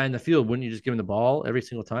biggest guy in the field. Wouldn't you just give him the ball every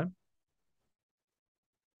single time?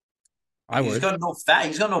 I He's would. got no fat.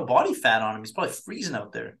 He's got no body fat on him. He's probably freezing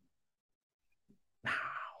out there.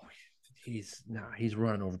 No, he's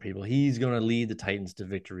running over people. He's going to lead the Titans to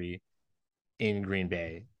victory in Green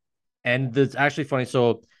Bay. And it's actually funny.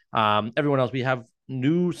 So, everyone else, we have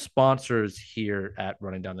new sponsors here at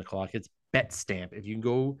Running Down the Clock. It's BetStamp. If you can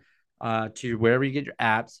go to wherever you get your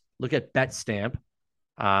apps, look at BetStamp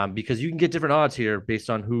because you can get different odds here based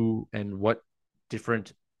on who and what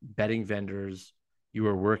different betting vendors you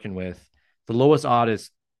are working with. The lowest odd is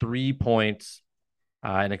 3 points,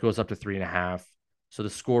 and it goes up to 3.5. So the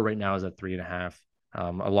score right now is at 3.5.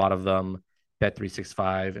 A lot of them,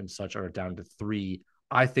 Bet365 and such, are down to 3.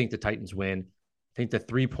 I think the Titans win. I think the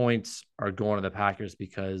 3 points are going to the Packers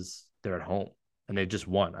because they're at home and they just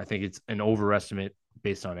won. I think it's an overestimate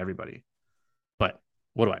based on everybody. But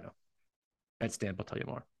what do I know? Bet Stamp will tell you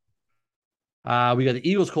more. We got the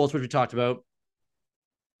Eagles Colts, which we talked about.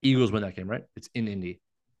 Eagles win that game, right? It's in Indy.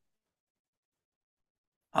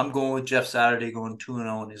 I'm going with Jeff Saturday going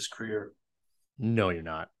 2-0 in his career. No, you're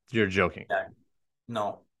not. You're joking. Yeah.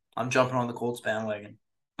 No, I'm jumping on the Colts bandwagon.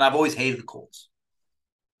 And I've always hated the Colts.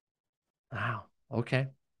 Wow. Okay.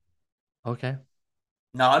 Okay.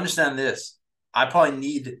 Now, understand this. I probably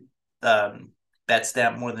need that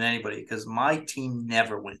stamp more than anybody because my team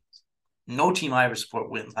never wins. No team I ever support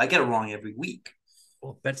wins. I get it wrong every week.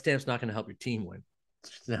 Well, Bet Stamp's not going to help your team win.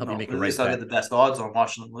 It's going to help you No, make but a at right least I'll bet. get the best odds on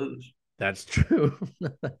watching them lose. That's true.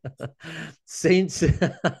 Saints.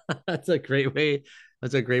 That's a great way.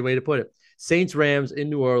 That's a great way to put it. Saints Rams in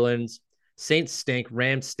New Orleans. Saints stink.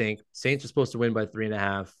 Rams stink. Saints are supposed to win by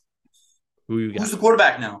 3.5. Who you Who's got? the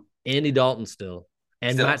quarterback now? Andy Dalton still,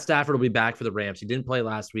 and Still. Matt Stafford will be back for the Rams. He didn't play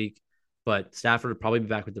last week, but Stafford will probably be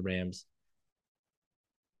back with the Rams.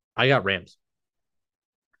 I got Rams.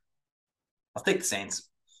 I'll take the Saints.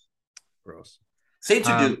 Gross. Saints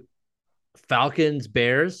are due. Falcons,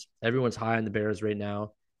 Bears. Everyone's high on the Bears right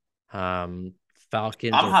now. Falcons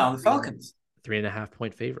I'm are high on the Falcons. 3.5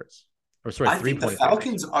 point favorites. Or sorry, I three think the point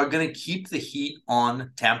Falcons favorites. are going to keep the heat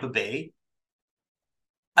on Tampa Bay.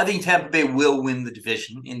 I think Tampa Bay will win the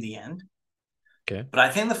division in the end. Okay. But I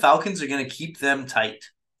think the Falcons are going to keep them tight.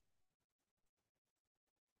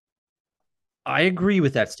 I agree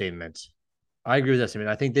with that statement. I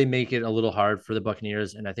think they make it a little hard for the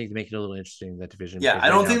Buccaneers, and I think they make it a little interesting, that division, Yeah, because I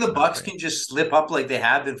right don't now think it's the not Bucks great. can just slip up like they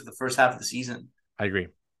have been for the first half of the season I agree.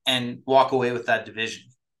 and walk away with that division.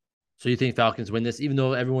 So you think Falcons win this, even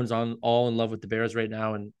though everyone's on all in love with the Bears right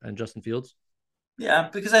now and Justin Fields? Yeah,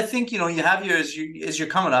 because I think you have as you're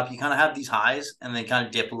coming up, you kind of have these highs and they kind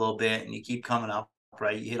of dip a little bit, and you keep coming up,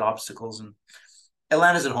 right? You hit obstacles, and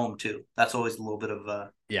Atlanta's at home too. That's always a little bit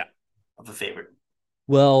Yeah. of a favorite.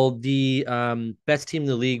 Well, the best team in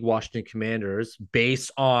the league, Washington Commanders,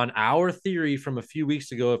 based on our theory from a few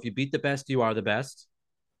weeks ago, if you beat the best, you are the best,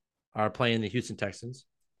 are playing the Houston Texans.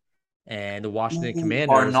 And the Washington Who are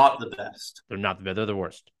Commanders, not the best. they're not the best, they're the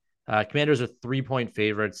worst. Commanders are 3 point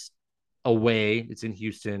favorites away. It's in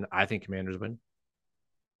Houston. I think Commanders win.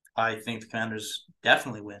 I think the Commanders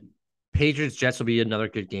definitely win. Patriots Jets will be another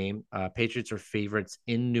good game. Patriots are favorites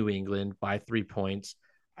in New England by 3 points.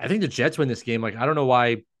 I think the Jets win this game. Like I don't know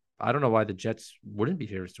why. I don't know why the Jets wouldn't be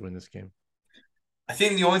favorites to win this game. I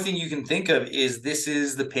think the only thing you can think of is this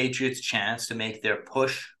is the Patriots' chance to make their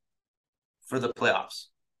push for the playoffs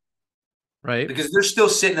Right? because they're still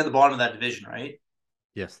sitting at the bottom of that division, right?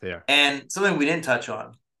 Yes, they are. And something we didn't touch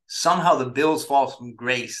on. Somehow the Bills fall from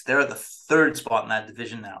grace. They're at the third spot in that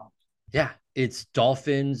division now. Yeah, it's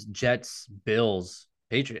Dolphins, Jets, Bills,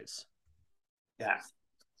 Patriots, Yeah.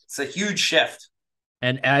 It's a huge shift.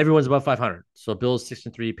 and everyone's above 500. So Bills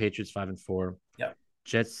 6-3, Patriots 5-4. Yeah.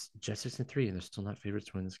 Jets 6-3, and they're still not favorites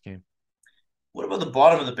to win this game. What about the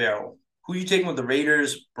bottom of the barrel? Who are you taking with the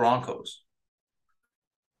Raiders, Broncos?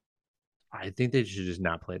 I think they should just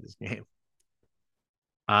not play this game.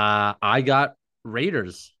 I got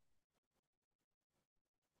Raiders.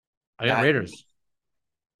 I got That Raiders.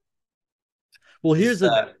 Well, here's is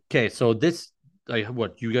the okay. So this, like,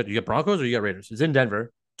 what you got Broncos or you got Raiders? It's in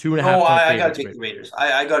Denver. Two and a no. half point I got to favorites. take the Raiders.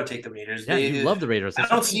 I got to take the Raiders. Yeah, you love the Raiders. I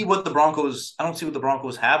That's don't see what the Broncos. I don't see what the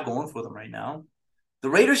Broncos have going for them right now. The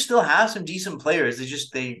Raiders still have some decent players.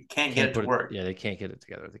 They can't get it to work. Yeah, they can't get it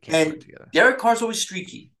together. They can't put it together. Derek Carr's always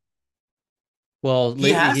streaky. Well,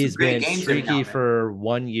 lately he's been streaky now, for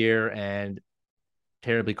 1 year and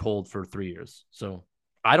terribly cold for 3 years. So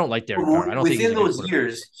I don't like Derek Carr. I don't think within those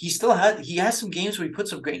years, he has some games where he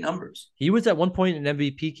puts up great numbers. He was at one point an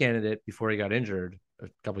MVP candidate before he got injured a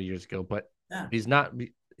couple of years ago, but he's not good.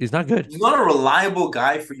 He's not a reliable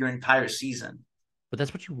guy for your entire season. But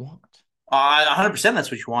that's what you want. 100% that's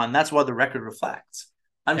what you want, and that's what the record reflects.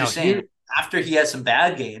 I'm just saying, after he has some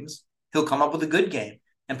bad games, he'll come up with a good game.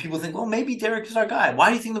 And people think, well, maybe Derek is our guy. Why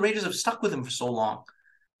do you think the Raiders have stuck with him for so long?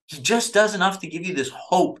 He just does enough to give you this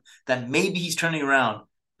hope that maybe he's turning around,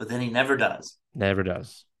 but then he never does. Never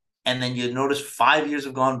does. And then you notice 5 years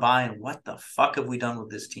have gone by, and what the fuck have we done with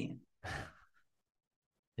this team?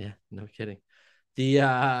 Yeah, no kidding.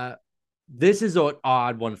 This is an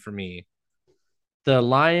odd one for me. The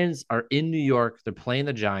Lions are in New York. They're playing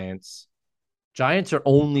the Giants. Giants are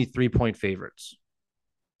only 3-point favorites.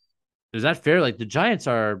 Is that fair? Like the Giants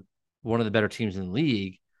are one of the better teams in the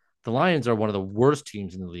league. The Lions are one of the worst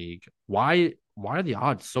teams in the league. Why are the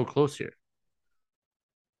odds so close here?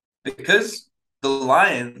 Because the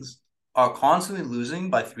Lions are constantly losing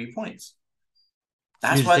by 3 points.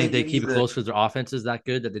 That's why they keep it close because their offense is that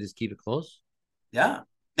good that they just keep it close. Yeah,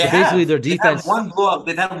 basically their defense.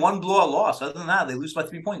 They've had one blowout loss. Other than that, they lose by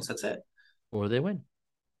 3 points. That's it. Or they win.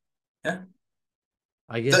 Yeah,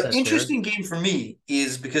 I guess the interesting game for me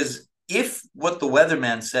is because if what the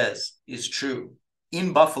weatherman says is true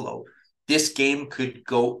in Buffalo, this game could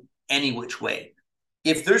go any which way.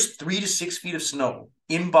 If there's 3 to 6 feet of snow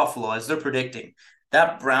in Buffalo, as they're predicting,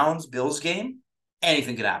 that Browns-Bills game,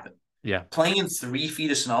 anything could happen. Yeah. Playing in 3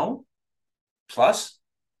 feet of snow, plus.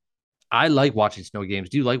 I like watching snow games.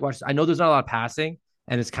 Do you like watching? I know there's not a lot of passing,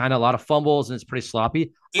 and it's kind of a lot of fumbles, and it's pretty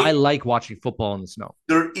sloppy. I like watching football in the snow.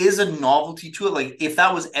 There is a novelty to it. Like, if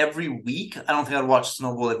that was every week, I don't think I'd watch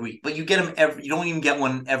snowball every week. But you get them you don't even get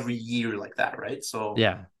one every year like that, right? So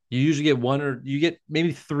yeah, you usually get one or you get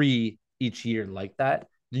maybe 3 each year like that.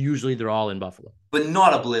 Usually they're all in Buffalo. But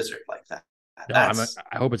not a blizzard like that. No,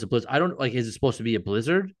 I hope it's a blizzard. I don't like, is it supposed to be a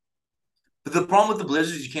blizzard? But the problem with the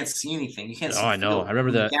blizzard is you can't see anything. You can't see. Oh, I know. I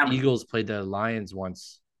remember the Eagles played the Lions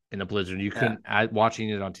once in a blizzard. You couldn't, watching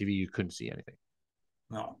it on TV, you couldn't see anything.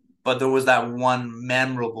 No. But there was that one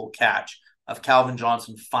memorable catch of Calvin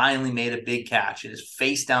Johnson finally made a big catch. It is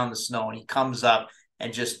face down the snow, and he comes up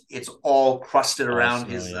and just it's all crusted around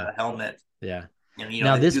his helmet. Yeah. And,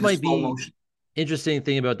 now this might be interesting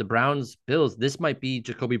thing about the Browns Bills. This might be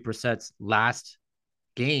Jacoby Brissett's last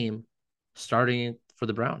game starting for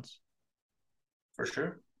the Browns. For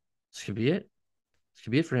sure. This could be it. This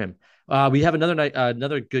could be it for him. We have another night,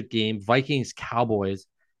 another good game. Vikings Cowboys.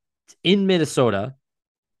 It's in Minnesota.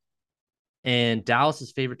 And Dallas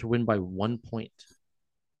is favored to win by 1 point.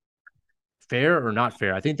 Fair or not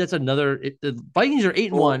fair? I think that's another. The Vikings are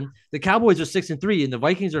 8-1. The Cowboys are 6-3, and the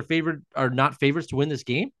Vikings are not favorites to win this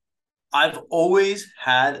game. I've always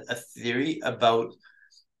had a theory about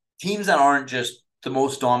teams that aren't just the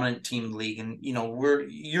most dominant team in the league, and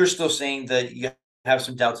you're still saying that you have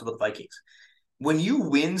some doubts about the Vikings. When you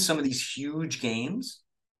win some of these huge games,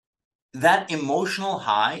 that emotional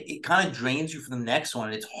high, it kind of drains you for the next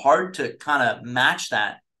one. It's hard to kind of match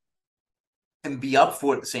that and be up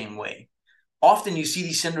for it the same way. Often you see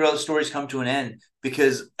these Cinderella stories come to an end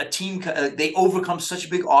because a team, they overcome such a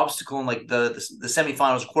big obstacle in like the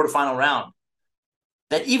semifinals, quarterfinal round,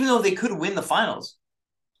 that even though they could win the finals,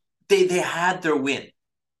 they had their win.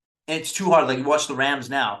 And it's too hard. Like you watch the Rams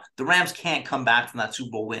now. The Rams can't come back from that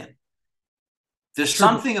Super Bowl win. There's Sure,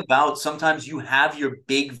 but something about sometimes you have your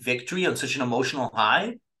big victory on such an emotional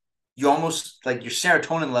high, you almost like your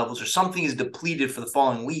serotonin levels or something is depleted for the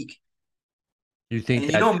following week. you think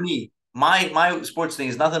And you that, know me, my sports thing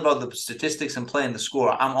is nothing about the statistics and playing the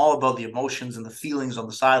score. I'm all about the emotions and the feelings on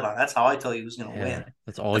the sideline. That's how I tell you who's going to yeah, win.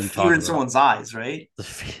 that's all The you fear talk in about. someone's eyes, right?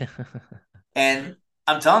 And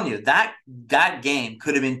I'm telling you that game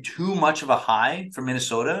could have been too much of a high for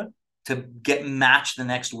Minnesota to get matched the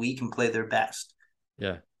next week and play their best.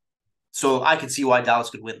 Yeah. So I could see why Dallas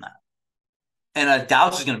could win that. And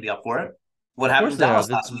Dallas is going to be up for it. What Of happened course in they are. Dallas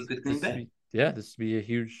last week with Green Bay? This would be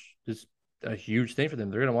a huge thing for them.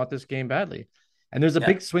 They're going to want this game badly. And there's a Yeah.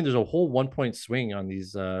 big swing. There's a whole 1 point swing on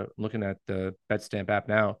these. Looking at the BetStamp app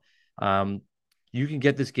now, um, you can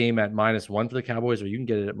get this game at -1 for the Cowboys, or you can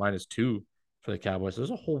get it at -2 for the Cowboys. So there's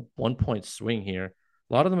a whole 1 point swing here.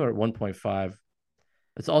 A lot of them are at 1.5.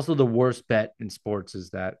 It's also the worst bet in sports is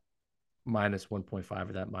that -1.5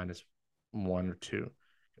 or that -1 or 2,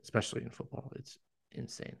 especially in football. It's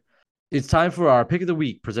insane. It's time for our pick of the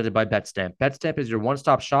week presented by BetStamp. BetStamp is your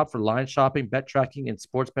one-stop shop for line shopping, bet tracking, and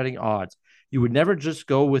sports betting odds. You would never just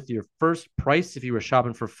go with your first price if you were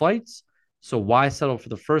shopping for flights. So why settle for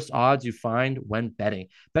the first odds you find when betting?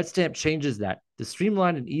 BetStamp changes that. The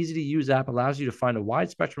streamlined and easy to use app allows you to find a wide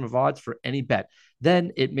spectrum of odds for any bet.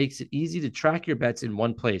 Then it makes it easy to track your bets in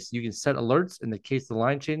one place. You can set alerts in the case the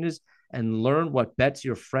line changes and learn what bets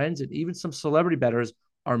your friends and even some celebrity bettors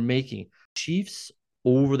are making. Chiefs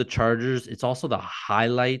over the Chargers. It's also the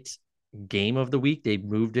highlight game of the week. They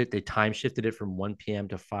moved it. They time shifted it from 1 p.m.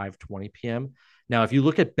 to 5:20 p.m. Now, if you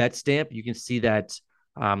look at BetStamp, you can see that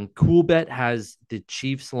CoolBet has the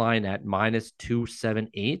Chiefs line at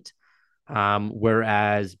 -278,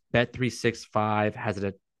 whereas Bet365 has it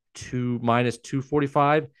at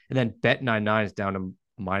 -245, and then Bet99 is down to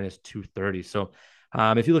 -230. So,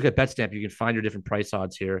 if you look at BetStamp, you can find your different price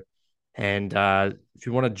odds here. And if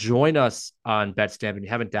you want to join us on BetStamp and you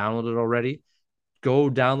haven't downloaded it already, go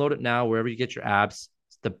download it now wherever you get your apps.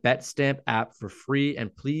 It's the BetStamp app for free.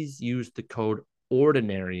 And please use the code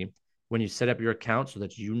ORDINARY when you set up your account so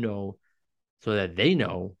that they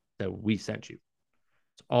know that we sent you.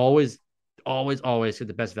 It's always get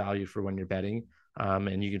the best value for when you're betting.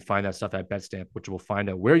 And you can find that stuff at BetStamp, which will find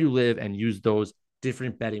out where you live and use those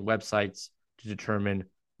different betting websites to determine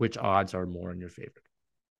which odds are more in your favor.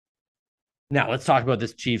 Now, let's talk about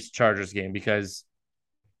this Chiefs Chargers game because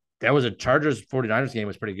that was a Chargers 49ers game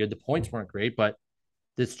was pretty good. The points weren't great, but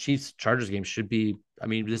this Chiefs Chargers game should be, I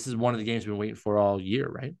mean, this is one of the games we've been waiting for all year,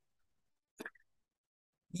 right?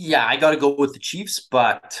 Yeah, I got to go with the Chiefs,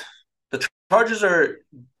 but the Chargers are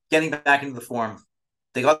getting back into the form.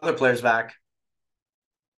 They got their players back.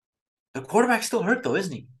 The quarterback's still hurt, though,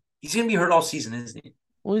 isn't he? He's going to be hurt all season, isn't he?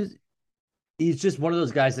 Well, he's just one of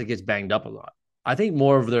those guys that gets banged up a lot. I think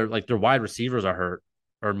more of their wide receivers are hurt,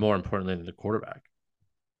 or more importantly than the quarterback.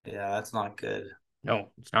 Yeah, that's not good. No,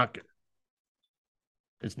 it's not good.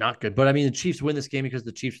 It's not good. But I mean, the Chiefs win this game because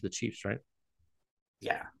the Chiefs are the Chiefs, right?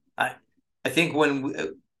 Yeah, I think when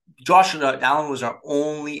Josh Allen was our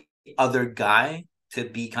only other guy to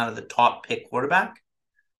be kind of the top pick quarterback,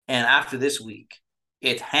 and after this week,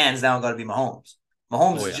 it's hands down got to be Mahomes.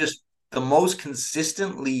 Mahomes Oh is yeah, just the most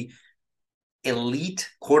consistently elite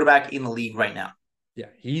quarterback in the league right now. yeah.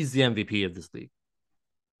 He's the MVP of this league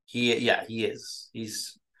He is.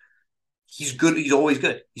 He's good. He's always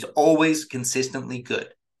good. He's always consistently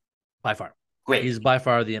good. by far. Great. He's by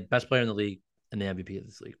far the best player in the league and the MVP of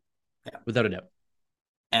this league, Yeah. without a doubt.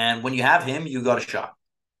 And when you have him, you got a shot.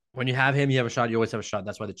 When you have him, you have a shot. You always have a shot.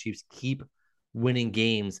 That's why the Chiefs keep winning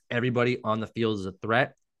games. Everybody on the field is a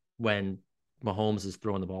threat when Mahomes is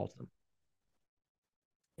throwing the ball to them.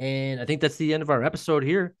 And I think that's the end of our episode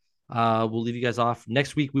here. We'll leave you guys off.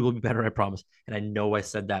 Next week, we will be better, I promise. And I know I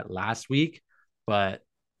said that last week, but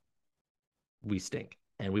we stink.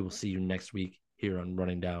 And we will see you next week here on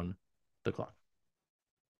Running Down the Clock.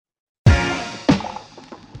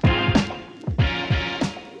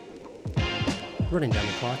 Running Down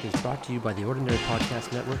the Clock is brought to you by the Ordinary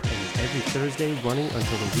Podcast Network and is every Thursday running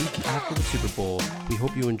until the week after the Super Bowl. We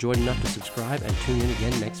hope you enjoyed enough to subscribe and tune in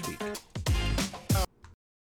again next week.